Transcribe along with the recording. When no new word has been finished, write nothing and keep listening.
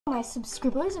My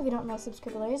subscribers, if you don't know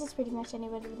subscribers, it's pretty much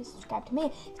anybody that is subscribed to me.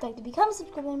 If you'd like to become a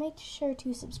subscriber, make sure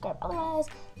to subscribe. Otherwise,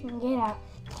 you can get out.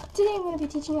 Today I'm going to be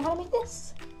teaching you how to make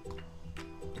this.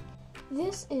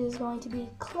 This is going to be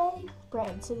clay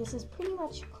bread. So this is pretty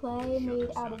much clay made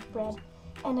out of bread.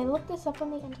 And I looked this up on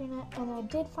the internet, and I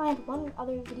did find one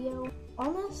other video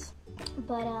on this.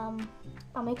 But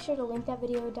I'll make sure to link that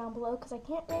video down below because I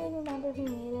can't really remember who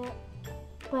made it.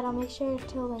 But I'll make sure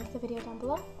to link the video down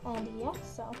below. And yeah,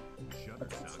 so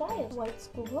let's get started. White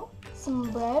school glue, some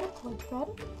bread, white bread,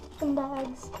 some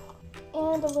bags,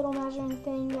 and a little measuring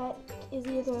thing that is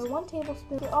either 1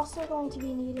 tablespoon. You're also going to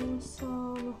be needing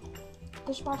some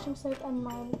dishwashing soap, and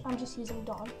mine, I'm just using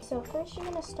Dawn. So first you're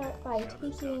going to start by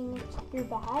taking your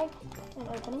bag and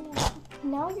opening it.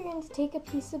 Now you're going to take a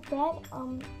piece of bread.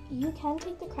 You can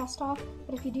take the crust off,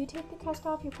 but if you do take the crust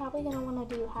off, you're probably going to want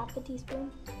to do half a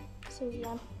teaspoon. So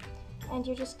yeah, and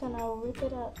you're just going to rip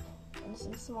it up into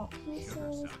some small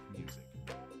pieces.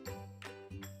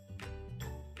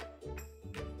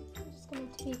 I'm just going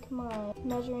to take my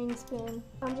measuring spoon.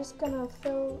 I'm just going to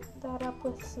fill that up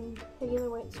with some regular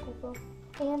white school glue,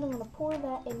 and I'm going to pour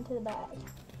that into the bag.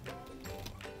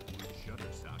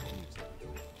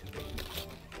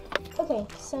 Okay,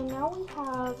 so now we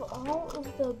have all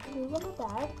of the glue in the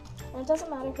bag, and it doesn't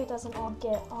matter if it doesn't all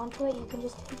get onto it. You can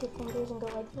just take your fingers and go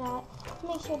like that to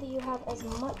make sure that you have as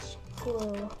much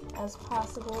glue as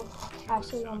possible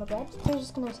actually on the bread. You're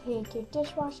just going to take your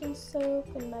dishwashing soap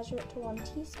and measure it to 1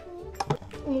 teaspoon,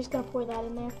 and you're just going to pour that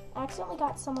in there. I accidentally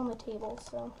got some on the table,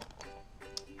 so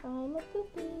I'm a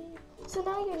poopy. So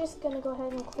now you're just going to go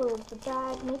ahead and close the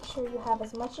bag. Make sure you have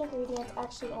as much ingredients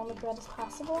actually on the bread as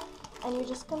possible. And you're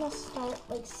just going to start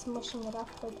like smushing it up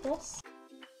like this.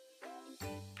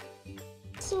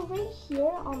 So right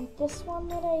here on this one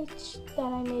that I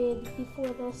made before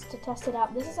this to test it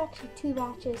out, this is actually 2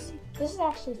 batches. This is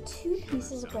actually 2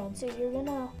 pieces of bread. So you're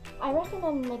gonna, I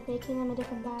recommend like making them in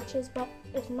different batches, but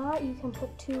if not, you can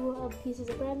put 2 pieces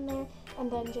of bread in there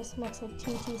and then just mix like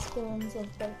 2 teaspoons of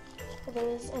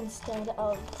those instead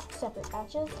of separate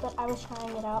batches. But I was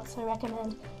trying it out, so I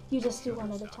recommend you just do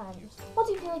one at a time. Once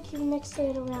you feel like you've mixed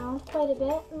it around quite a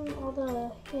bit and all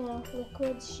the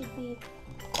liquids should be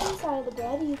inside of the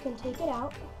bread, you can take it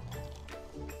out.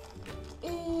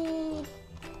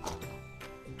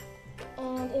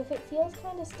 And if it feels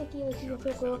kind of sticky, like you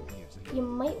feel glue, you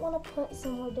might want to put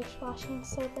some more dishwashing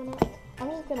soap in it. I'm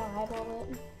just gonna eyeball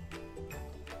it.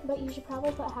 But you should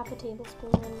probably put half a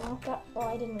tablespoon in now. Well,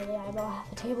 I didn't really eyeball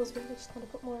half a tablespoon, I just had to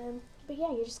put more in. But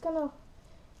yeah, you're just gonna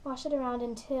wash it around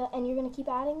and you're gonna keep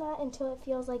adding that until it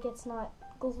feels like it's not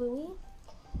gluey.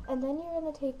 And then you're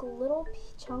gonna take little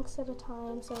chunks at a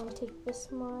time. So I'm gonna take this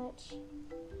much,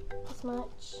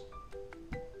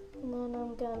 and then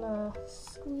I'm gonna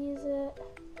squeeze it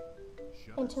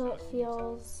until it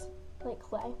feels like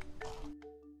clay.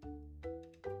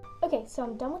 Okay, so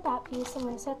I'm done with that piece. I'm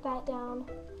gonna set that down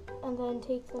and then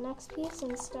take the next piece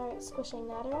and start squishing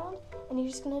that around. And you're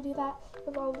just gonna do that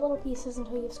with all the little pieces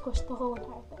until you've squished the whole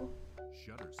entire thing.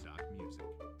 Shutterstock music.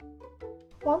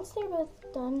 Once they're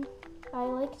both done, I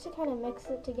like to kind of mix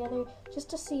it together just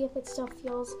to see if it still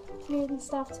feels weird and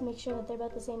stuff, to make sure that they're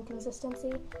about the same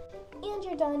consistency. And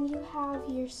you're done. You have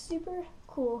your super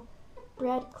cool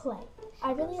bread clay.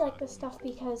 I really like this stuff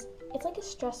because it's like a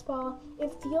stress ball.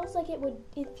 It feels like it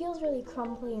feels really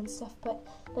crumbly and stuff, but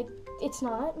like it's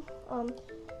not.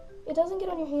 It doesn't get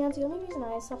on your hands. The only reason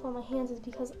I have stuff on my hands is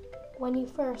because when you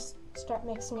first start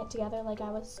mixing it together, like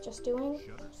I was just doing,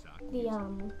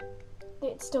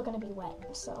 it's still gonna be wet.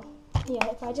 So yeah,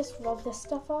 if I just rub this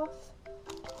stuff off,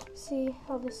 see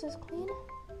how this is clean?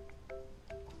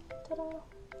 Ta-da!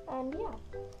 And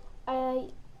yeah,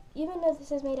 even though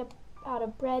this is made out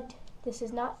of bread, this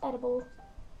is not edible.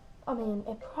 I mean,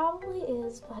 it probably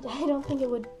is, but I don't think it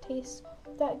would taste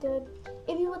that good.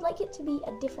 If you would like it to be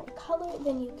a different color,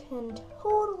 then you can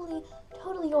totally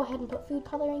go ahead and put food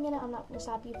coloring in it. I'm not going to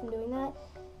stop you from doing that.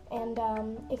 And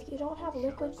if you don't have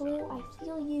liquid glue, I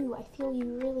feel you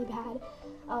really bad.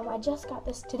 I just got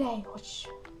this today, which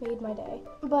made my day.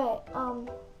 But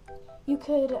you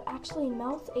could actually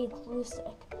melt a glue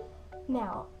stick.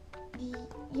 Now, you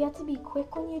have to be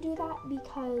quick when you do that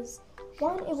because,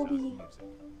 one, it will be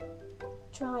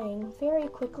drying very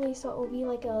quickly, so it will be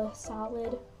like a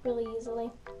solid really easily.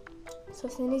 So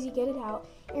as soon as you get it out,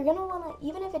 you're going to want to,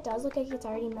 even if it does look like it's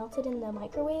already melted in the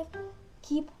microwave,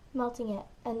 keep melting it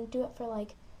and do it for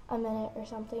like a minute or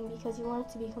something because you want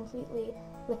it to be completely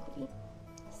liquidy.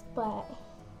 But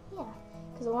yeah,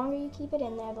 because the longer you keep it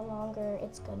in there, the longer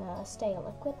it's gonna stay a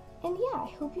liquid. And yeah,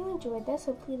 I hope you enjoyed this.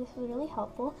 Hopefully this was really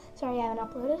helpful. Sorry I haven't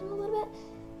uploaded in a little bit,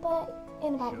 but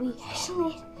in about a week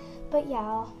actually. But yeah,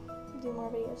 I'll do more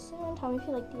videos soon. Tell me if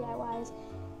you like DIYs.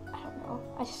 I don't know.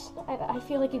 I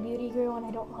feel like a beauty guru and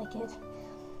I don't like it.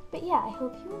 But yeah, I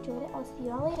hope you enjoyed it. I'll see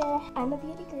you all later. I'm a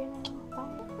beauty guru now.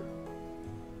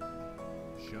 Bye.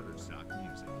 Shutterstock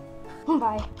Music.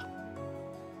 Bye.